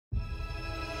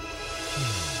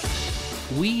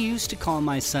We used to call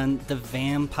my son the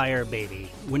vampire baby.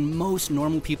 When most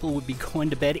normal people would be going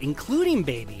to bed, including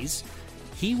babies,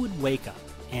 he would wake up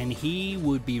and he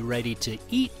would be ready to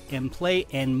eat and play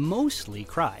and mostly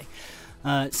cry.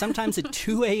 Sometimes at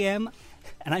 2 a.m.,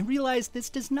 and I realized this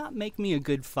does not make me a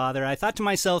good father. I thought to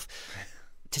myself,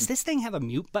 does this thing have a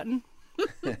mute button?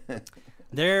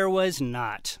 There was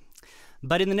not.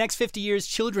 But in the next 50 years,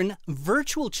 children,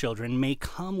 virtual children, may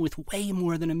come with way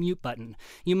more than a mute button.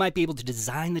 You might be able to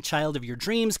design the child of your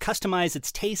dreams, customize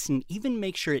its tastes, and even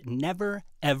make sure it never,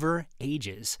 ever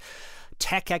ages.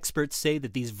 Tech experts say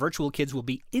that these virtual kids will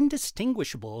be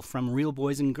indistinguishable from real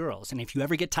boys and girls. And if you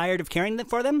ever get tired of caring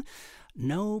for them,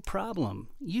 no problem.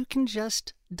 You can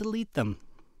just delete them.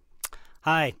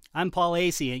 Hi, I'm Paul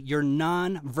Acey, your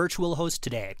non-virtual host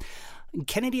today.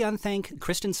 Kennedy Unthank,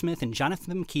 Kristen Smith, and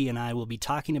Jonathan McKee and I will be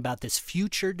talking about this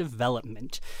future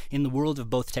development in the world of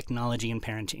both technology and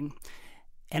parenting.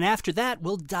 And after that,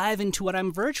 we'll dive into what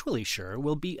I'm virtually sure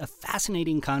will be a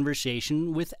fascinating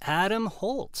conversation with Adam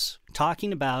Holtz,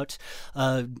 talking about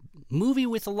a movie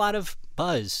with a lot of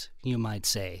buzz, you might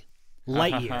say.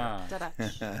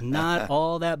 Lightyear. Not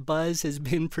all that buzz has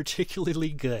been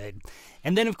particularly good.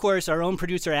 And then, of course, our own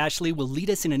producer Ashley will lead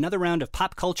us in another round of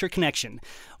Pop Culture Connection,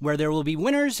 where there will be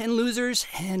winners and losers,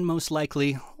 and most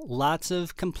likely, lots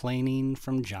of complaining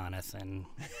from Jonathan.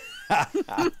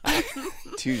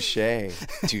 Touche.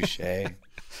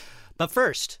 But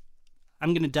first,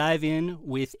 I'm going to dive in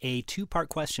with a two-part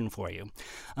question for you.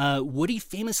 Woody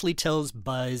famously tells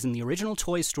Buzz in the original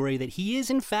Toy Story that he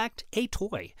is, in fact, a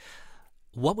toy.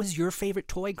 What was your favorite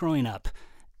toy growing up?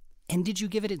 And did you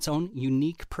give it its own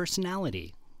unique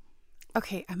personality?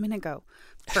 Okay, I'm going to go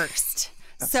first.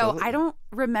 So I don't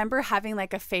remember having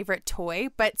like a favorite toy,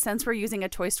 but since we're using a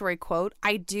Toy Story quote,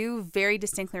 I do very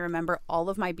distinctly remember all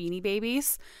of my Beanie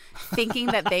Babies thinking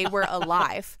that they were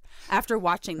alive after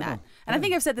watching that. And I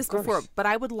think I've said this before, but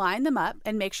I would line them up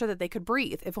and make sure that they could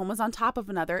breathe. If one was on top of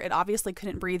another, it obviously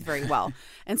couldn't breathe very well.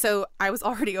 And so I was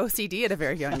already OCD at a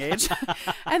very young age.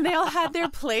 And they all had their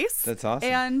place. That's awesome.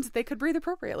 And they could breathe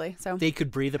appropriapropriately. So they could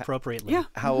breathe appropriately. Yeah.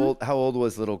 How old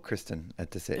was little Kristen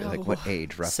at this age? Like what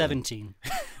age roughly? 17.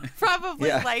 Probably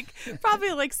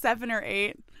like 7 or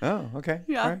 8. Oh, okay.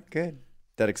 Yeah. All right, good.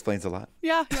 That explains a lot.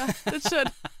 Yeah, it should.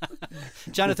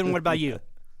 Jonathan, what about you?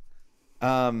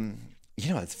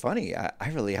 It's funny. I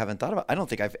really haven't thought about. I don't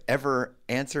think I've ever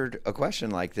answered a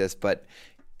question like this, but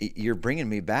you're bringing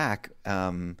me back.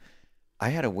 I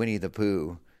had a Winnie the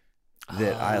Pooh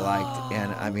that I liked,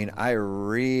 and I mean, I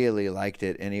really liked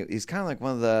it. And he's kind of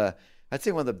like I'd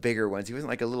say one of the bigger ones. He wasn't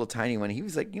like a little tiny one. He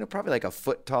was like, probably like a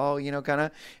foot tall, kind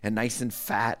of, and nice and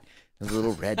fat. A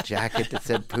little red jacket that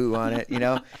said Pooh on it,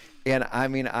 And I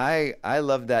mean, I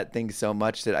loved that thing so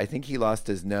much that I think he lost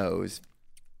his nose.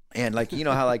 And like,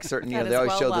 how like certain, they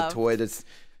always show the toy that's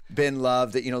been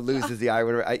loved that, loses the eye or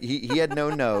whatever. He had no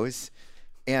nose.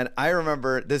 And I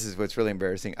remember, this is what's really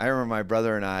embarrassing. I remember my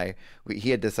brother and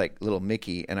he had this like little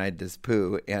Mickey and I had this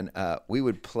Pooh, and we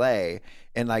would play,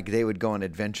 and like they would go on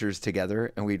adventures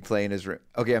together, and we'd play in his room.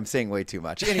 Okay, I'm saying way too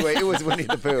much. Anyway, it was Winnie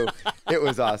the Pooh. It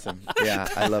was awesome. Yeah,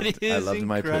 I loved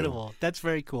my Pooh. Incredible. That's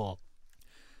very cool.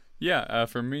 Yeah,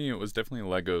 for me, it was definitely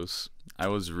Legos. I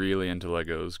was really into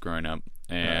Legos growing up,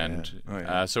 and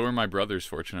so were my brothers,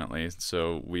 fortunately.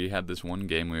 So we had this one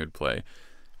game we would play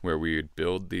where we would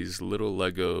build these little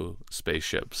Lego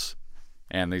spaceships.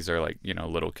 And these are like,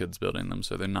 little kids building them,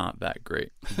 so they're not that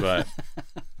great. But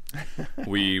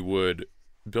we would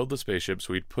build the spaceships.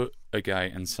 We'd put a guy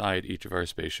inside each of our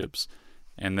spaceships,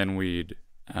 and then we'd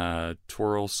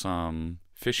twirl some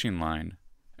fishing line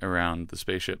around the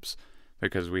spaceships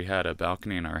because we had a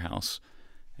balcony in our house.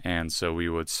 And so we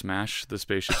would smash the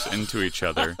spaceships into each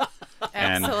other.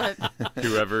 Excellent. And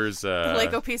whoever's... the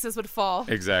Lego pieces would fall.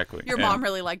 Exactly. Your mom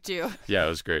really liked you. Yeah, it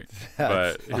was great.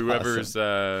 But whoever's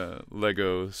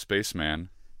Lego spaceman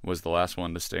was the last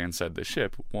one to stay inside the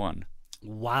ship won.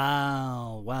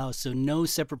 Wow. So no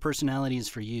separate personalities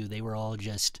for you. They were all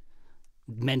just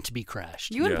meant to be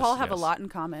crashed. You and Paul have a lot in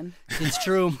common. It's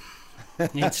true.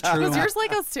 It's true. Was yours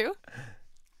Legos too?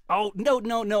 Oh, no.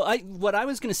 What I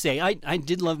was going to say, I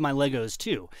did love my Legos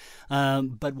too.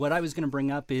 But what I was going to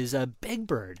bring up is a Big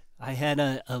Bird. I had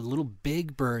a little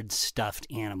Big Bird stuffed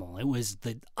animal. It was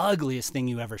the ugliest thing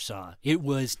you ever saw. It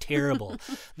was terrible.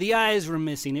 The eyes were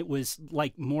missing. It was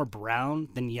like more brown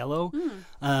than yellow.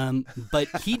 But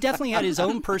he definitely had his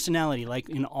own personality. Like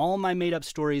in all my made up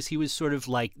stories, he was sort of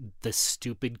like the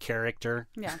stupid character.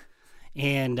 Yeah.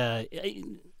 And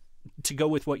to go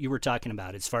with what you were talking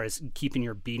about as far as keeping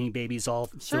your beanie babies all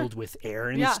filled with air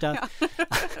and stuff,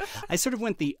 I sort of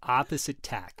went the opposite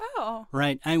tack. Oh.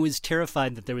 Right. I was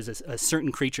terrified that there was a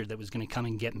certain creature that was going to come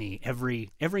and get me every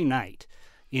night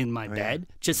in my bed,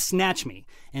 just snatch me.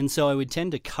 And so I would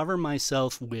tend to cover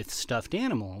myself with stuffed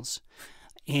animals.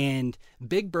 And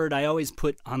Big Bird, I always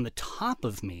put on the top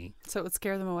of me. So it would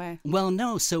scare them away. Well,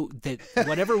 no, so that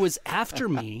whatever was after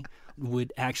me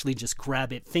would actually just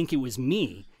grab it, think it was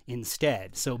me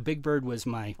instead. So Big Bird was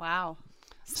my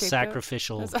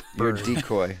sacrificial Your bird.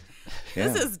 decoy. Yeah.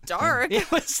 This is dark. It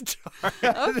was dark.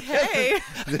 Okay.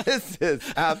 This is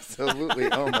absolutely,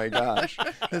 oh my gosh.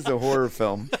 This is a horror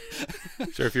film.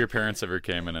 So if your parents ever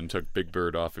came in and took Big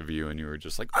Bird off of you and you were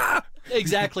just like, ah!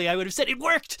 Exactly. I would have said, it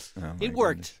worked. Oh It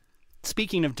worked.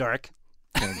 Speaking of dark,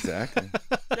 Exactly.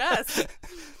 Yes.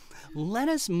 let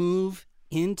us move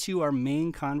into our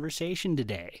main conversation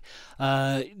today.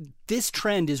 This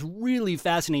trend is really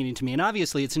fascinating to me, and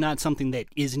obviously it's not something that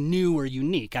is new or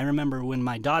unique. I remember when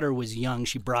my daughter was young,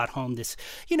 she brought home this,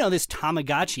 this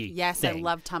Tamagotchi Yes, thing. I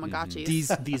love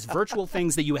Tamagotchis. These virtual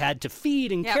things that you had to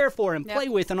feed and care for and play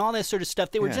with and all that sort of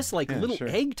stuff. They were just like little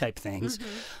egg type things.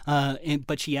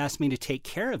 But she asked me to take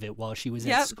care of it while she was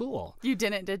at school. You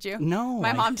didn't, did you? No,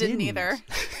 My mom didn't didn't either.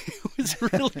 It was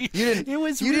really, it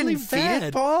was You really didn't bad. feed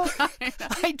it, Paul?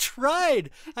 I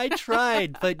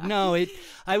tried, but no,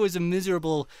 I was a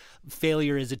miserable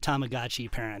failure as a Tamagotchi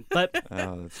parent. But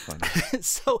Oh, that's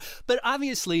funny. but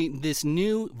obviously this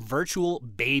new virtual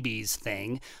babies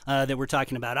thing that we're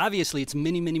talking about, obviously it's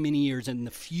many, many, many years in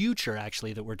the future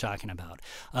actually that we're talking about.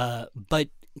 But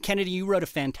Kennedy, you wrote a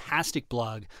fantastic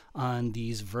blog on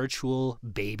these virtual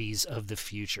babies of the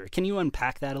future. Can you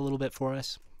unpack that a little bit for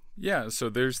us? Yeah, so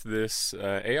there's this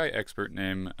AI expert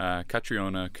named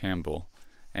Catriona Campbell,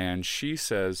 and she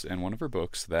says in one of her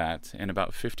books that in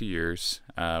about 50 years,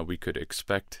 we could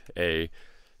expect a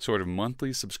sort of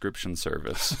monthly subscription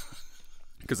service,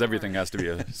 because everything has to be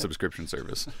a subscription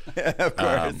service. Of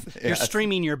course. You're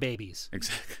streaming your babies.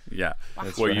 Exactly. Yeah.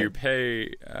 That's Well, right. you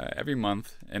pay every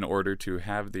month in order to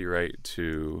have the right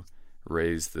to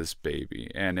raise this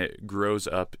baby, and it grows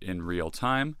up in real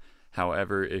time.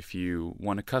 However, if you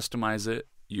want to customize it,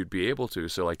 you'd be able to.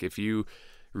 So, like, if you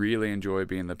really enjoy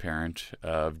being the parent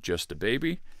of just a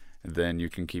baby, then you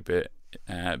can keep it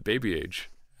at baby age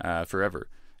forever.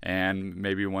 And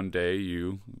maybe one day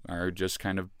you are just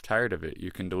kind of tired of it. You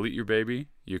can delete your baby,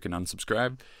 you can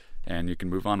unsubscribe, and you can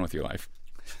move on with your life.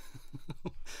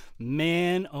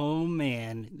 Man, oh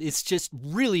man, it's just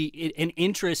really an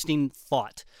interesting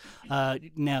thought.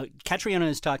 Now, Catriona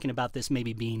is talking about this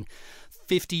maybe being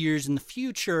 50 years in the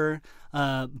future,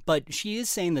 but she is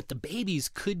saying that the babies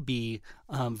could be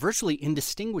virtually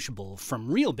indistinguishable from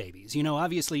real babies.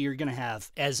 Obviously you're going to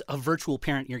have, as a virtual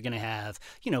parent, you're going to have,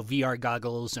 VR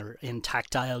goggles and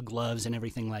tactile gloves and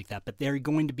everything like that. But they are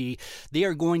going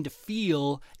to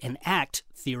feel and act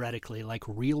theoretically like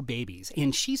real babies.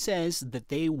 And she says that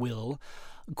they will,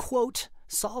 quote,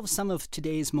 solve some of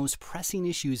today's most pressing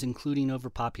issues, including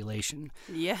overpopulation.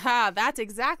 Yeah, that's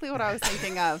exactly what I was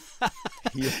thinking of.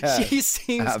 Yeah. She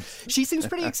seems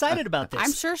pretty excited about this.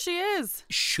 I'm sure she is.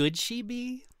 Should she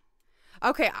be?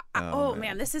 Okay. Oh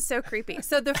man, this is so creepy.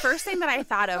 So the first thing that I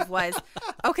thought of was,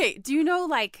 okay, do you know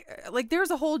like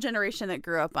there's a whole generation that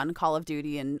grew up on Call of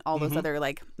Duty and all those other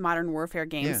like modern warfare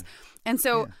games. Yeah. And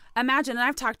so imagine, and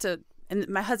I've talked to, and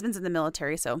my husband's in the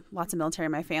military, so lots of military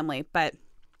in my family, but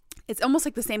it's almost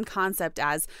like the same concept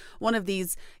as one of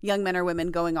these young men or women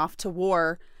going off to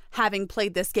war, having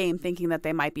played this game thinking that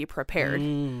they might be prepared.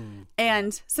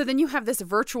 And so then you have this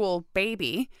virtual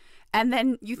baby, and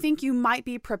then you think you might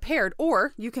be prepared,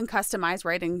 or you can customize,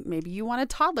 right? And maybe you want a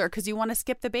toddler because you want to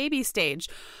skip the baby stage.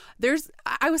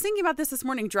 I was thinking about this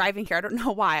morning driving here. I don't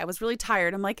know why. I was really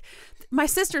tired. I'm like, my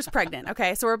sister's pregnant.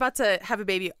 Okay. So we're about to have a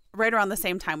baby right around the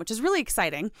same time, which is really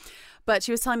exciting. But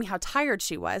she was telling me how tired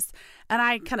she was. And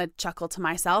I kind of chuckled to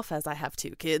myself, as I have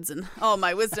 2 kids and all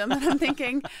my wisdom. And I'm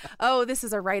thinking, oh, this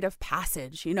is a rite of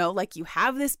passage. Like you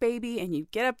have this baby and you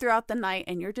get up throughout the night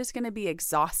and you're just going to be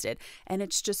exhausted. And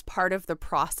it's just part of the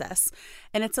process.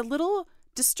 And it's a little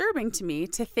disturbing to me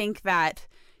to think that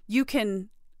you can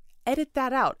edit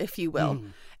that out, if you will.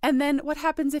 And then what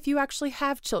happens if you actually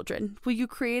have children? Will you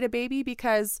create a baby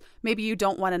because maybe you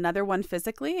don't want another one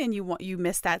physically and you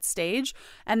miss that stage?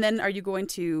 And then are you going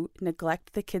to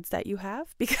neglect the kids that you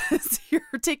have because you're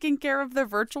taking care of the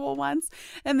virtual ones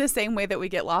in the same way that we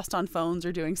get lost on phones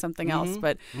or doing something else?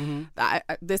 But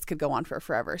this could go on for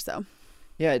forever. So.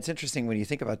 Yeah, it's interesting when you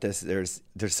think about this. There's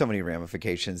so many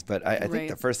ramifications, but I think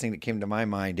the first thing that came to my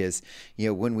mind is,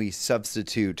 when we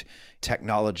substitute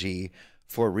technology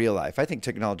for real life. I think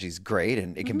technology is great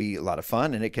and it can be a lot of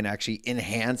fun and it can actually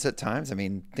enhance at times. I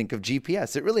mean, think of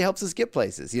GPS. It really helps us get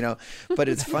places, but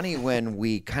it's funny when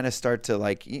we kind of start to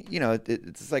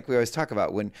it's like we always talk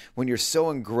about when you're so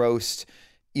engrossed,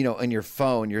 in your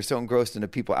phone, you're so engrossed into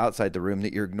people outside the room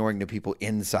that you're ignoring the people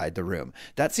inside the room.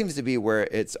 That seems to be where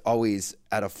it's always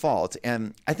at a fault.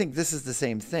 And I think this is the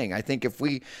same thing. I think if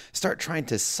we start trying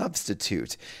to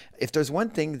substitute, if there's one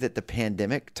thing that the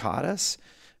pandemic taught us,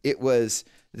 it was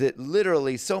that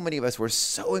literally so many of us were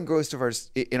so engrossed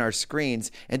in our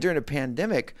screens. And during a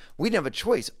pandemic, we didn't have a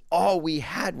choice. All we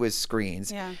had was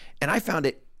screens. Yeah. And I found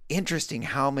it interesting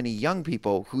how many young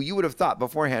people who you would have thought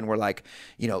beforehand were like,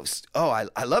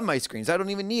 I love my screens. I don't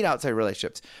even need outside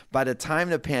relationships. By the time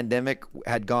the pandemic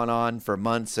had gone on for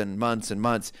months and months and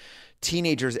months,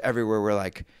 teenagers everywhere were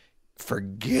like,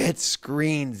 forget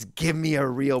screens. Give me a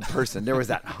real person. There was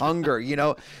that hunger,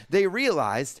 They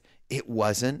realized it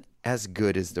wasn't as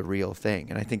good as the real thing.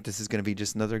 And I think this is going to be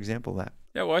just another example of that.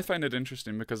 Yeah, well, I find it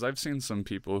interesting because I've seen some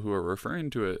people who are referring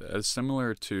to it as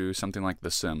similar to something like The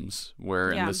Sims,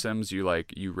 where in The Sims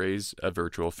you raise a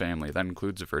virtual family. That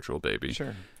includes a virtual baby.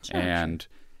 Sure. And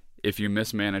if you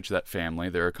mismanage that family,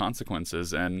 there are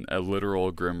consequences, and a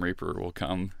literal Grim Reaper will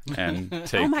come and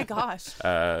take oh my gosh.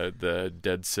 The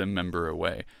dead Sim member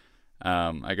away.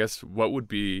 I guess what would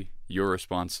be your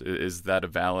response? Is that a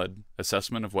valid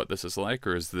assessment of what this is like,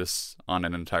 or is this on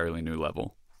an entirely new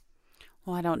level?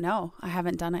 Well, I don't know. I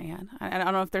haven't done it yet. I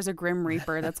don't know if there's a Grim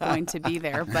Reaper that's going to be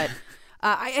there, but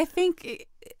I think,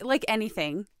 like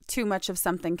anything, too much of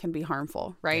something can be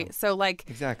harmful, right? Yeah. So,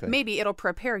 exactly. Maybe it'll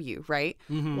prepare you, right?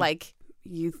 Mm-hmm. Like,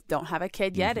 you don't have a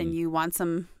kid yet, and you want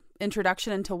some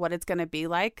introduction into what it's going to be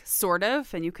like, sort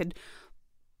of, and you could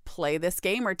play this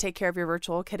game or take care of your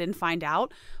virtual kid and find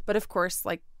out. But of course,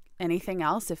 like anything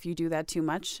else, if you do that too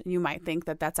much, you might think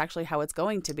that that's actually how it's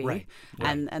going to be. Right.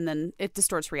 And then it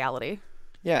distorts reality.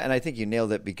 Yeah, and I think you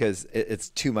nailed it because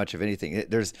it's too much of anything.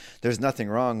 There's nothing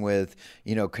wrong with,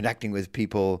 connecting with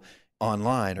people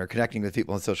online or connecting with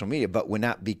people on social media, but when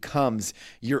that becomes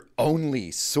your only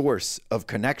source of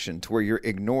connection to where you're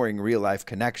ignoring real life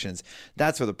connections,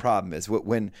 that's where the problem is.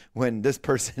 When this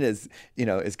person is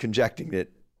conjecturing that,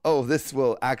 oh, this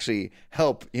will actually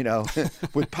help,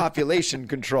 with population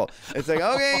control. It's like,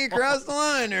 okay, you crossed the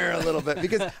line here a little bit.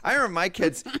 Because I remember my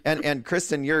kids, and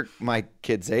Kristen, you're my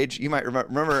kid's age. You might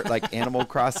remember like Animal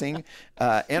Crossing.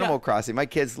 Crossing. My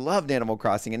kids loved Animal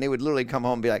Crossing, and they would literally come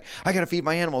home and be like, I got to feed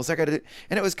my animals. And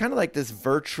it was kind of like this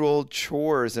virtual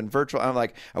chores and virtual. I'm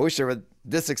like, I wish they were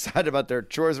this excited about their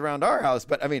chores around our house.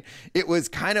 But I mean, it was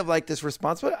kind of like this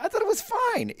responsibility. I thought it was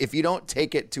fine if you don't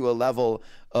take it to a level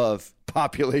of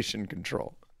population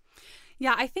control.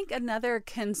 Yeah, I think another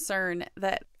concern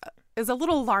that is a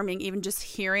little alarming, even just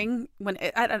hearing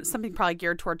something probably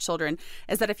geared toward children,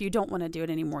 is that if you don't want to do it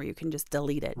anymore, you can just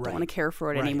delete it. Right. Don't want to care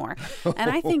for it anymore.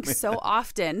 And I think so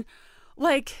often,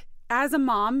 like as a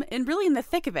mom, and really in the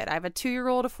thick of it, I have a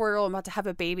 2-year-old, a 4-year-old, I'm about to have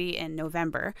a baby in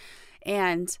November.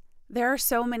 And there are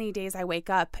so many days I wake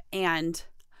up and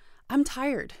I'm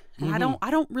tired. And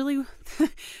I don't really,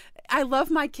 I love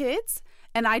my kids.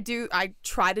 And I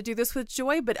try to do this with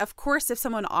joy, but of course, if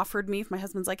someone offered me, if my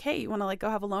husband's like, hey, you want to go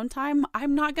have alone time?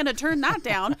 I'm not going to turn that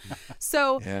down.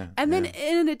 So, then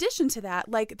in addition to that,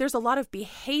 there's a lot of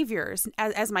behaviors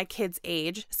as my kids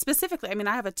age, specifically. I mean,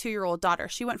 I have a 2-year-old daughter.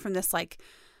 She went from this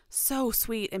so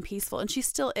sweet and peaceful, and she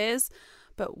still is.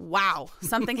 But wow,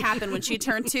 something happened when she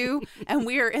turned 2, and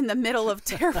we are in the middle of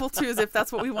terrible twos, if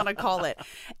that's what we want to call it.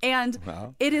 And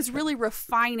it is really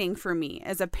refining for me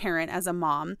as a parent, as a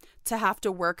mom, to have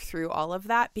to work through all of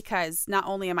that, because not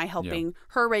only am I helping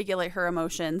her regulate her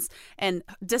emotions and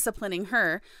disciplining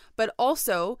her, but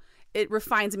also it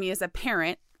refines me as a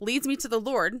parent, leads me to the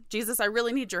Lord. Jesus, I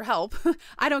really need your help.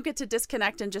 I don't get to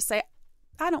disconnect and just say,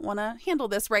 I don't want to handle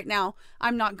this right now.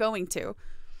 I'm not going to.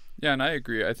 Yeah, and I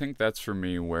agree. I think that's for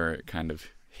me where it kind of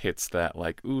hits that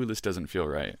ooh, this doesn't feel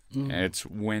right. Mm-hmm. And it's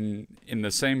when in the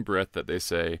same breath that they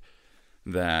say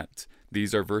that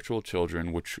these are virtual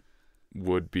children which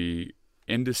would be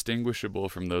indistinguishable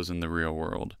from those in the real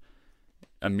world,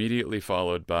 immediately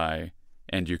followed by,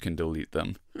 and you can delete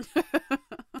them.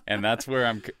 And that's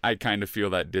where I kind of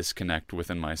feel that disconnect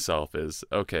within myself is,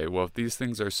 okay, well, if these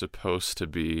things are supposed to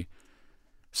be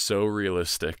so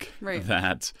realistic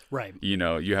that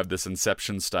you have this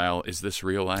Inception style, is this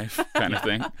real life kind of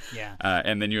thing. Yeah.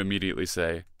 And then you immediately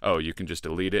say, oh, you can just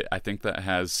delete it. I think that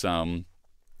has some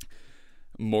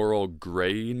moral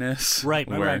grayness. Right.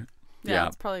 Yeah,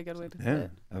 that's probably a good way to put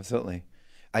it. Absolutely.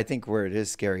 I think where it is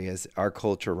scary is our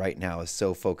culture right now is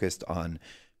so focused on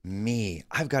me.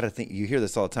 I've got to think. You hear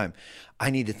this all the time. I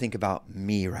need to think about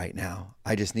me right now.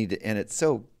 I just need to, and it's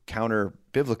so counter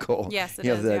biblical. Yes, it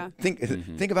is.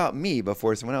 Think about me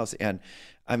before someone else. And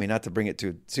I mean, not to bring it to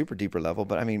a super deeper level,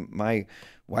 but I mean, my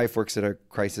wife works at a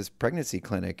crisis pregnancy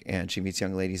clinic, and she meets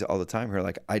young ladies all the time who are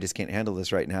like, I just can't handle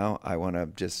this right now. I want to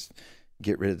just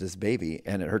get rid of this baby.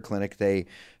 And at her clinic, they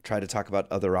try to talk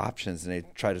about other options, and they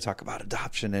try to talk about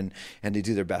adoption, and they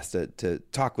do their best to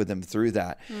talk with them through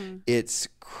that. It's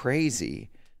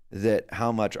crazy that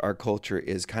how much our culture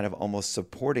is kind of almost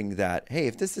supporting that. Hey,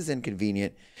 if this is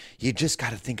inconvenient, you just got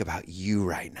to think about you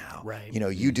right now. Right.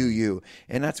 You do you.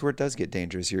 And that's where it does get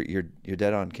dangerous. You're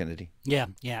dead on, Kennedy. Yeah.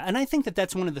 And I think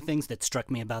that's one of the things that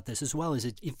struck me about this as well, is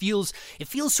it feels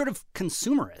sort of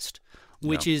consumerist,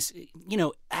 which is,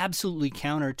 absolutely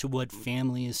counter to what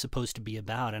family is supposed to be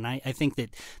about. And I think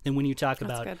that then when you talk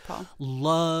about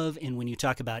love, and when you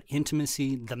talk about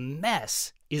intimacy, the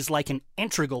mess is like an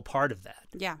integral part of that.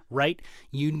 Yeah. Right?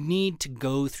 You need to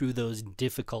go through those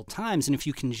difficult times. And if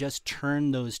you can just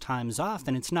turn those times off,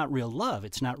 then it's not real love.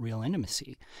 It's not real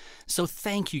intimacy. So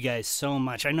thank you guys so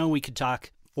much. I know we could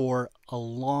talk for a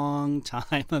long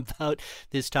time about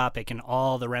this topic and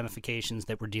all the ramifications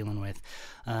that we're dealing with.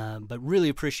 But really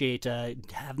appreciate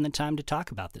having the time to talk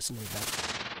about this a little bit.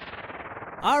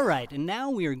 All right, and now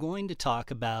we are going to talk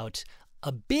about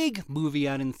a big movie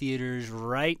out in theaters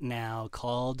right now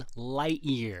called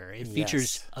Lightyear. It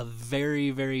features a very,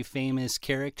 very famous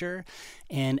character.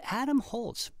 And Adam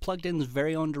Holtz, Plugged In's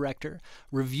very own director,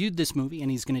 reviewed this movie, and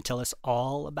he's going to tell us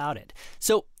all about it.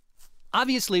 So,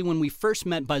 obviously, when we first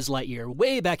met Buzz Lightyear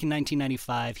way back in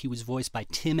 1995, he was voiced by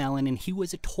Tim Allen, and he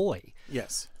was a toy.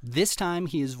 Yes. This time,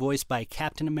 he is voiced by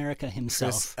Captain America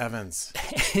himself. Chris Evans.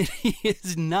 And he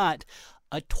is not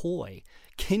a toy.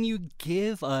 Can you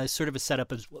give sort of a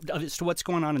setup as to what's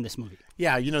going on in this movie?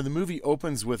 Yeah, the movie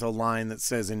opens with a line that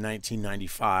says, in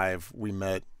 1995, we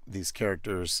met these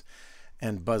characters,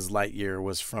 and Buzz Lightyear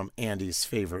was from Andy's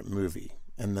favorite movie.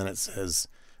 And then it says,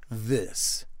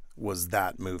 this was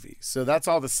that movie. So that's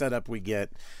all the setup we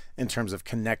get in terms of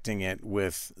connecting it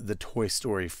with the Toy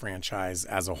Story franchise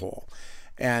as a whole.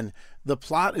 And the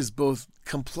plot is both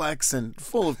complex and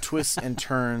full of twists and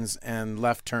turns and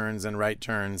left turns and right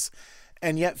turns,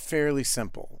 and yet fairly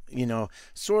simple,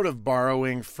 sort of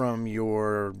borrowing from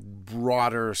your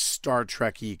broader Star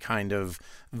Trek-y kind of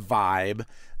vibe.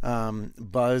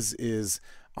 Buzz is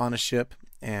on a ship,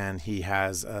 and he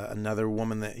has another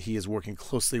woman that he is working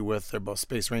closely with. They're both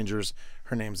space rangers.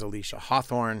 Her name's Alicia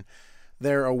Hawthorne.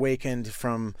 They're awakened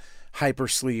from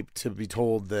hypersleep to be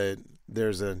told that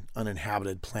there's an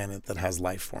uninhabited planet that has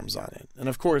life forms on it. And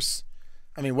of course,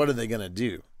 what are they going to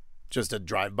do? Just a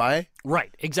drive-by?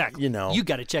 Right, exactly. You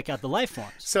got to check out the life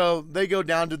forms. So they go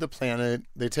down to the planet.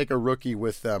 They take a rookie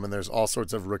with them, and there's all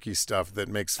sorts of rookie stuff that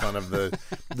makes fun of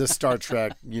the Star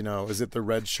Trek, is it the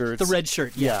red shirts? The red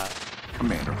shirt, yeah.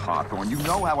 Commander Hawthorne, you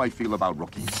know how I feel about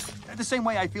rookies. The same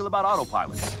way I feel about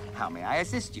autopilots. How may I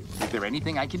assist you? Is there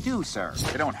anything I can do, sir?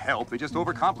 They don't help. They just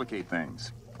overcomplicate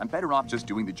things. I'm better off just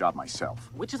doing the job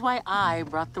myself. Which is why I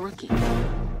brought the rookie.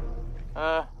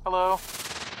 Hello?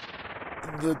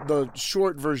 The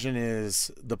short version is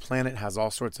the planet has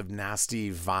all sorts of nasty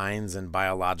vines and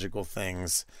biological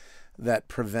things that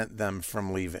prevent them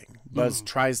from leaving. Buzz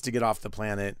tries to get off the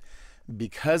planet.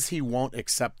 Because he won't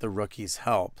accept the rookie's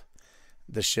help,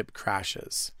 the ship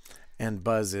crashes. And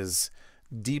Buzz is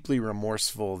deeply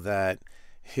remorseful that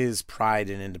his pride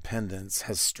and independence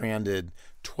has stranded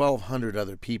 1,200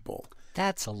 other people.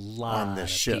 That's a lot on this of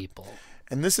ship. people.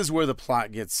 And this is where the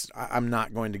plot gets, I'm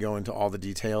not going to go into all the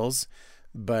details,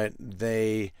 but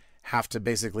they have to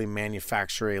basically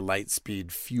manufacture a light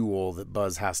speed fuel that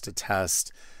Buzz has to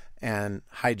test, and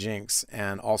hijinks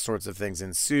and all sorts of things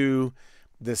ensue.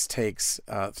 This takes,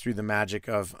 through the magic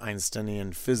of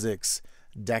Einsteinian physics,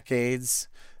 decades,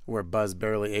 where Buzz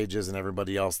barely ages and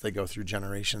everybody else, they go through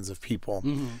generations of people.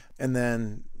 Mm-hmm. And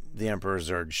then the Emperor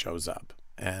Zurg shows up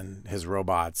and his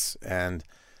robots. And,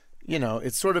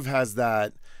 it sort of has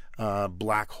that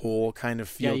black hole kind of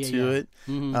feel to it.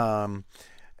 Mm-hmm.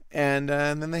 And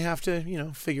then they have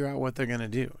to, figure out what they're going to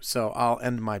do. So I'll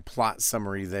end my plot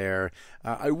summary there.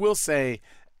 I will say,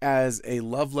 as a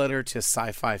love letter to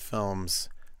sci-fi films,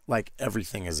 like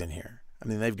everything is in here.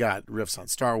 They've got riffs on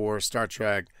Star Wars, Star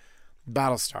Trek,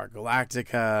 Battlestar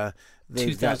Galactica.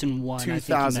 2001.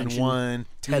 2001,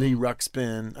 Teddy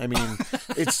Ruxpin.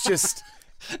 It's just,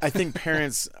 I think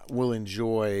parents will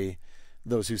enjoy,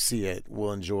 those who see it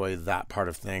will enjoy that part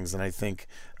of things. And I think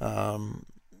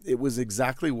it was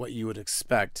exactly what you would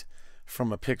expect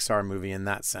from a Pixar movie in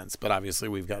that sense. But obviously,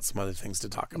 we've got some other things to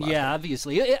talk about. Yeah,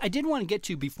 obviously. I did want to get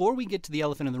to, before we get to the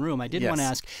elephant in the room, I did want to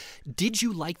ask, did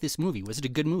you like this movie? Was it a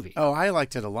good movie? Oh, I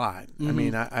liked it a lot. I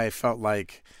mean, I felt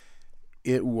like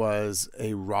it was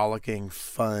a rollicking,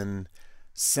 fun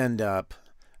send-up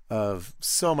of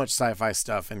so much sci-fi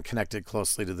stuff and connected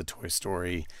closely to the Toy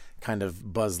Story kind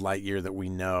of Buzz Lightyear that we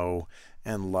know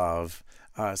and love.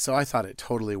 So I thought it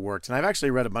totally worked. And I've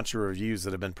actually read a bunch of reviews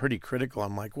that have been pretty critical.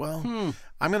 I'm like, well,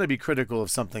 I'm going to be critical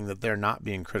of something that they're not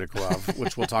being critical of,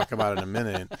 which we'll talk about in a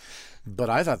minute.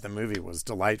 But I thought the movie was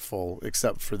delightful,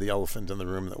 except for the elephant in the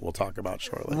room that we'll talk about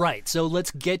shortly. Right. So let's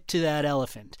get to that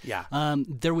elephant. Yeah.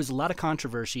 There was a lot of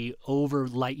controversy over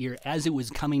Lightyear as it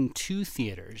was coming to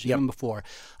theaters, even before,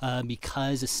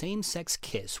 because a same-sex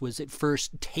kiss was at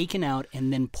first taken out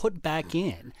and then put back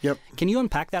in. Yep. Can you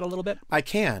unpack that a little bit? I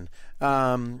can.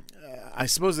 I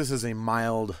suppose this is a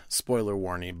mild spoiler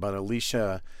warning, but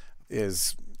Alicia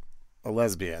is a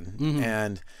lesbian.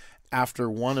 And after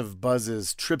one of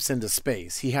Buzz's trips into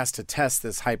space, he has to test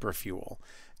this hyperfuel.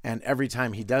 And every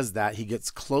time he does that, he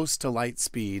gets close to light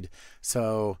speed.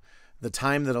 So the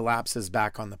time that elapses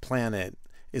back on the planet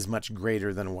is much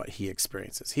greater than what he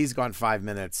experiences. He's gone 5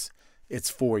 minutes. It's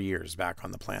 4 years back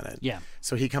on the planet. Yeah.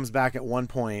 So he comes back at one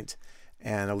point,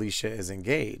 and Alicia is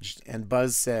engaged. And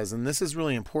Buzz says, and this is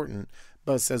really important,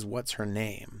 Buzz says, what's her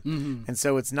name? And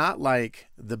so it's not like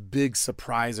the big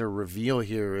surprise or reveal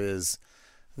here is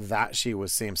that she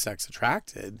was same-sex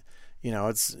attracted. You know,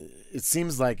 it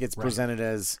seems like it's presented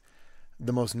as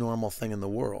the most normal thing in the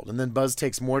world. And then Buzz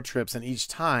takes more trips, and each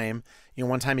time, you know,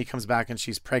 one time he comes back and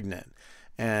she's pregnant.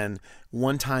 And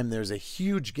one time there's a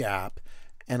huge gap,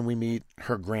 and we meet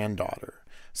her granddaughter.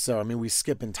 So, I mean, we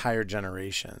skip entire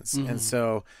generations. And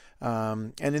so,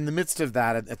 and in the midst of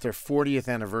that, at their 40th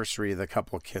anniversary, the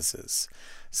couple kisses.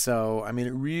 So, I mean,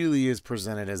 it really is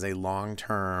presented as a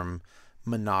long-term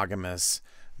monogamous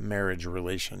marriage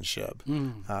relationship,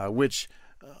 which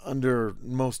under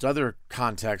most other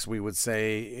contexts we would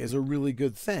say is a really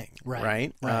good thing,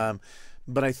 right?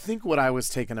 But I think what I was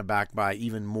taken aback by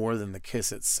even more than the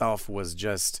kiss itself was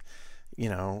just, you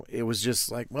know, it was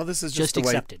just like, well, this is just the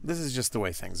accepted. This is just the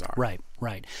way things are.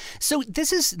 Right. So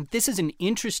this is an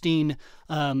interesting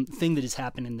thing that has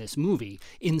happened in this movie.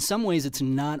 In some ways, it's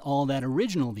not all that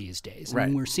original these days. I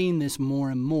mean, we're seeing this more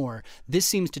and more. This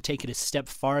seems to take it a step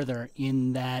farther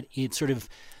in that it sort of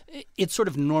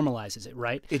normalizes it,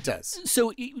 right? It does.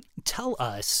 So tell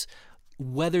us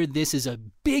whether this is a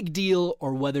big deal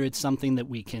or whether it's something that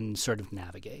we can sort of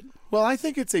navigate. Well, I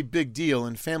think it's a big deal,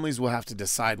 and families will have to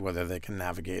decide whether they can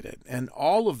navigate it. And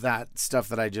all of that stuff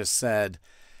that I just said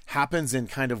happens in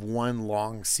kind of one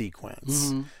long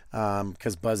sequence,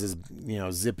 because Buzz is, you know,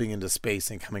 zipping into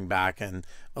space and coming back, and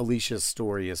Alicia's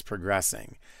story is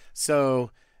progressing.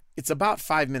 So it's about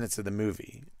 5 minutes of the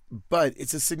movie, but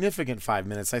it's a significant 5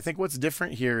 minutes. I think what's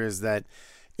different here is that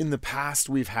in the past,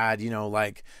 we've had, you know,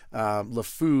 like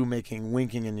LeFou making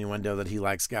winking innuendo that he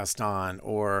likes Gaston,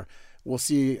 or we'll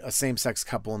see a same-sex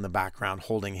couple in the background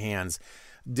holding hands.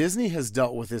 Disney has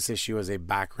dealt with this issue as a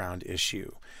background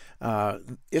issue.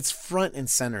 It's front and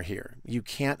center here. You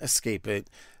can't escape it.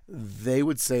 They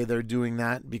would say they're doing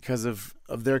that because of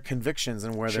their convictions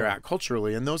and where they're at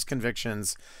culturally. And those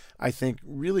convictions, I think,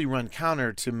 really run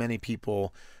counter to many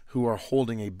people who are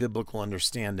holding a biblical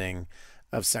understanding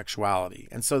of sexuality.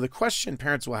 And so the question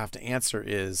parents will have to answer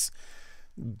is,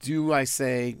 do I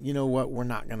say, you know what, we're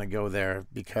not going to go there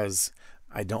because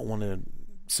I don't want to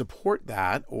support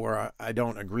that, or I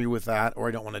don't agree with that, or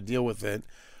I don't want to deal with it?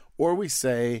 Or we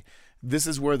say, this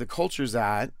is where the culture's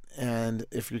at, and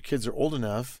if your kids are old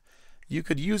enough, you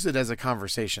could use it as a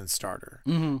conversation starter.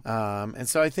 And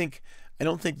so I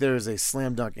don't think there's a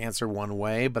slam dunk answer one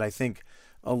way, but I think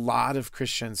a lot of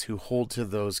Christians who hold to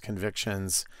those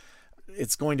convictions,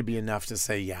 it's going to be enough to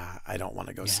say, yeah, I don't want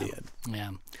to go see it.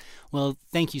 Yeah. Well,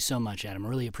 thank you so much, Adam. I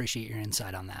really appreciate your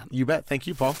insight on that. You bet. Thank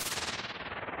you, Paul.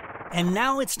 And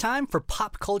now it's time for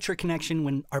Pop Culture Connection,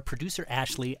 when our producer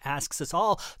Ashley asks us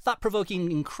all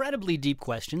thought-provoking, incredibly deep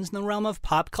questions in the realm of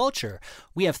pop culture.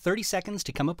 We have 30 seconds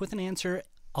to come up with an answer,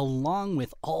 along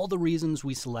with all the reasons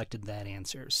we selected that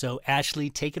answer. So, Ashley,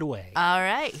 take it away. All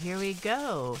right, here we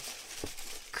go.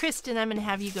 Kristen, I'm going to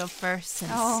have you go first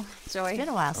since Joy. It's been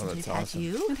a while since we've had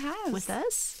you with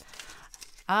us.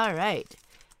 All right.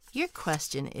 Your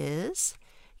question is,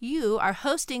 you are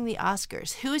hosting the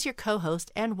Oscars. Who is your co-host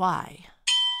and why?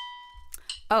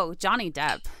 Oh, Johnny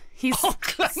Depp. He's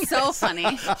so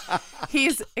funny.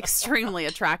 He's extremely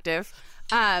attractive.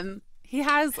 He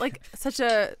has like such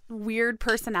a weird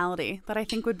personality that I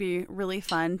think would be really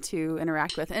fun to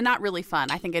interact with. And not really fun.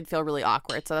 I think it'd feel really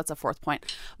awkward. So that's a 4th point.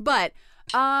 But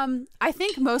I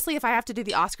think mostly if I have to do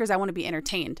the Oscars, I want to be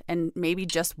entertained. And maybe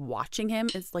just watching him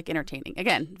is like entertaining.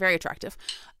 Again, very attractive.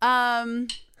 I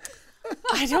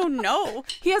don't know.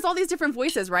 He has all these different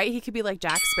voices, right? He could be like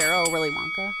Jack Sparrow or Willy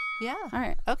Wonka. Yeah. All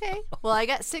right. Okay. Well, I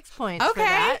got 6 points for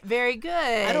that. Very good.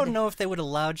 I don't know if they would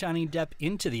allow Johnny Depp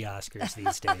into the Oscars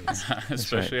these days.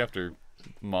 Especially after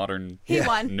modern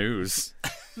news.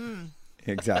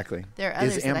 Exactly. There are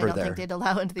others Is that I Amber don't there? think they'd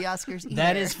allow into the Oscars either.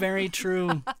 That is very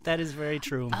true. That is very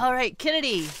true. All right,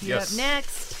 Kennedy, you're Yes. up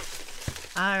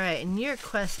next. All right, and your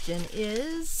question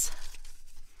is,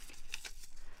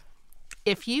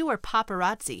 if you were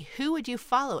paparazzi, who would you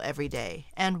follow every day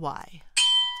and why?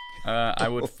 I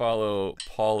would follow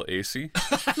Paul Acey.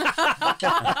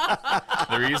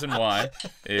 The reason why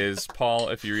is Paul,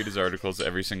 if you read his articles,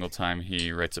 every single time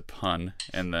he writes a pun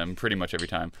in them, pretty much every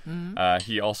time.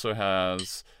 He also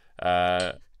has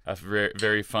a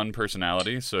very fun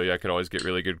personality, so I could always get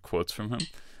really good quotes from him.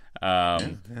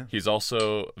 He's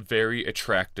also very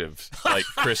attractive, like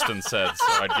Kristen said,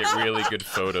 so I'd get really good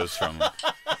photos from him.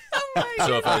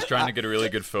 So if I was trying to get a really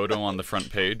good photo on the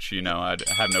front page, I'd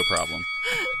have no problem.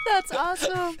 That's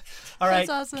awesome. All right, That's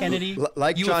awesome. Kennedy.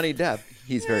 Like Johnny Depp,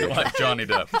 he's very Like Johnny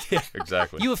Depp.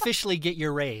 Exactly. You officially get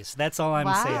your raise. That's all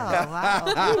I'm saying. Wow.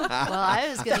 Well, I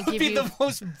was going That to would give be you. the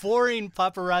most boring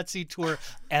paparazzi tour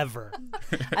ever.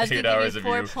 I was going 8 to hours give of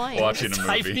you 4 you points. watching a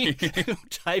movie.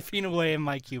 typing away in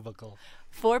my cubicle.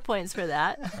 4 points for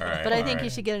that. right, but I think all you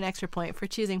right. should get an extra point for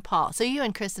choosing Paul. So you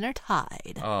and Kristen are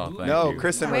tied. Oh, thank No, you.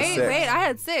 Kristen was 6. Wait, I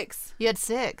had 6. You had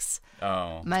 6.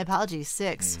 Oh. My apologies,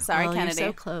 6. Sorry, well, Kennedy. You're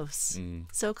so close.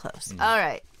 So close. All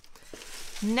right.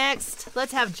 Next,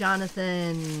 let's have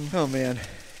Jonathan. Oh, man.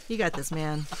 You got this,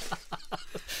 man.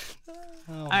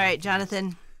 All right,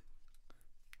 Jonathan.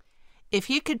 If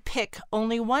you could pick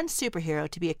only one superhero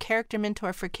to be a character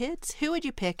mentor for kids, who would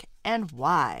you pick and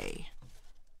why?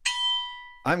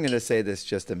 I'm going to say this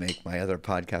just to make my other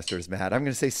podcasters mad. I'm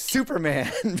going to say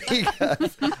Superman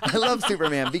because I love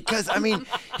Superman because,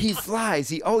 he flies.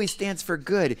 He always stands for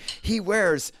good. He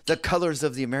wears the colors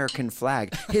of the American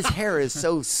flag. His hair is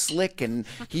so slick and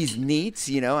he's neat,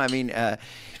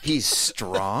 he's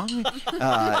strong.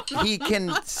 He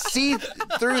can see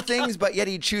through things, but yet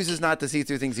he chooses not to see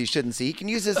through things he shouldn't see. He can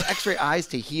use his x-ray eyes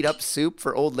to heat up soup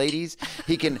for old ladies.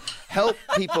 He can help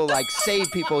people,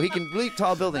 save people. He can leap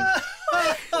tall buildings.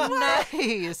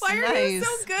 Nice. Why are nice. you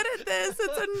so good at this?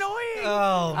 It's annoying. Oh,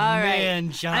 All right.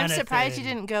 man, Jonathan. I'm surprised you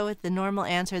didn't go with the normal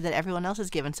answer that everyone else has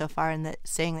given so far in that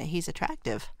saying that he's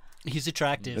attractive. He's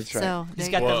attractive. That's right. So He's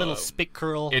there got you that go. little spit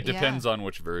curl. It depends on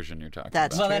which version you're talking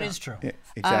That's about. Well, true. that is true. Yeah,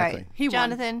 All exactly. right, He won.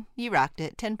 Jonathan, you rocked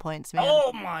it. 10 points, man.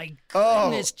 Oh, my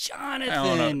goodness, Jonathan.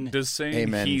 I don't know. Does saying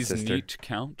Amen, he's sister. neat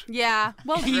count? Yeah.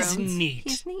 Well, He's groomed. neat.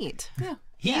 He's neat. Yeah.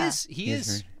 He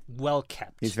is well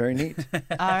kept. He's very neat. All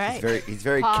right. He's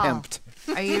very Paul. kempt.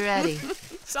 Are you ready?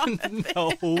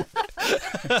 No.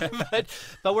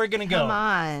 but we're going to go. Come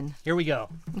on. Here we go.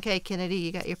 Okay, Kennedy,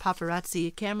 you got your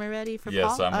paparazzi camera ready for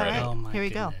Yes, Paul? I'm All ready. right, Oh, my here we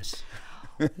goodness.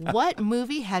 go. What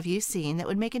movie have you seen that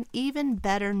would make an even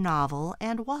better novel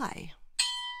and why?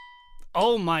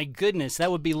 Oh, my goodness.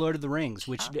 That would be Lord of the Rings,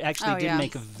 which actually Oh, did yeah.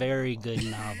 make a very good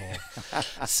novel.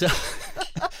 So,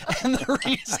 and the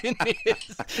reason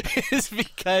is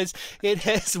because it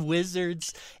has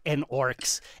wizards and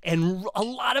orcs and a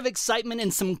lot of excitement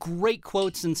and some great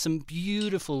quotes and some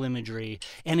beautiful imagery.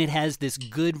 And it has this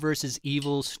good versus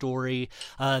evil story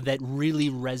that really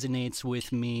resonates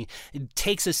with me. It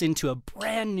takes us into a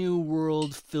brand new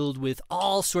world filled with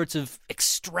all sorts of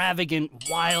extravagant,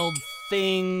 wild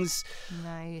things.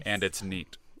 Nice. And it's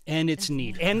neat. And it's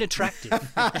neat and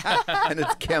attractive. And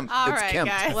it's kempt. All it's right,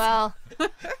 kempt. guys. Well,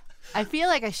 I feel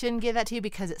like I shouldn't give that to you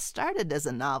because it started as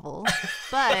a novel,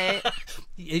 but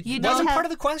It You wasn't don't have- part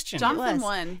of the question. Jonathan was.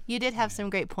 won. You did have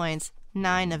some great points.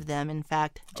 9 of them, in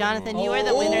fact. Jonathan, you are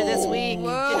the winner this week.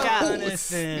 Good job. Jonathan.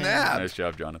 Snap. Nice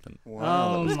job, Jonathan. Oh,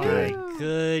 that was my great.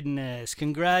 goodness.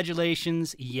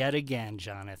 Congratulations yet again,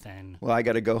 Jonathan. Well, I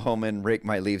got to go home and rake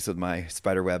my leaves with my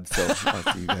spider web, so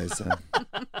I'll see you guys.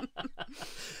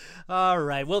 All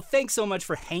right. Well, thanks so much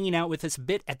for hanging out with us a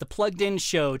bit at the Plugged In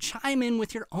Show. Chime in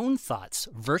with your own thoughts,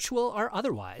 virtual or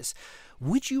otherwise.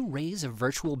 Would you raise a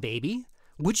virtual baby?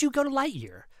 Would you go to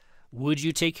Lightyear? Would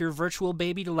you take your virtual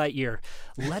baby to Lightyear?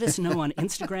 Let us know on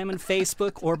Instagram and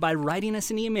Facebook or by writing us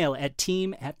an email at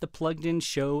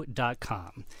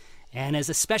team@thepluggedinshow.com. And as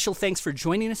a special thanks for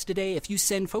joining us today, if you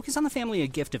send Focus on the Family a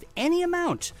gift of any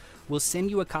amount, we'll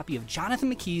send you a copy of Jonathan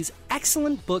McKee's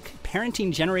excellent book,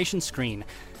 Parenting Generation Screen.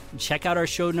 Check out our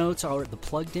show notes or the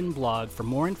Plugged In blog for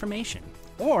more information,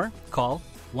 or call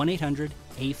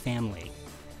 1-800-A-FAMILY.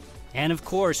 And of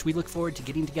course, we look forward to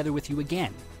getting together with you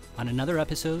again on another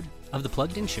episode of The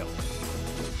Plugged In Show.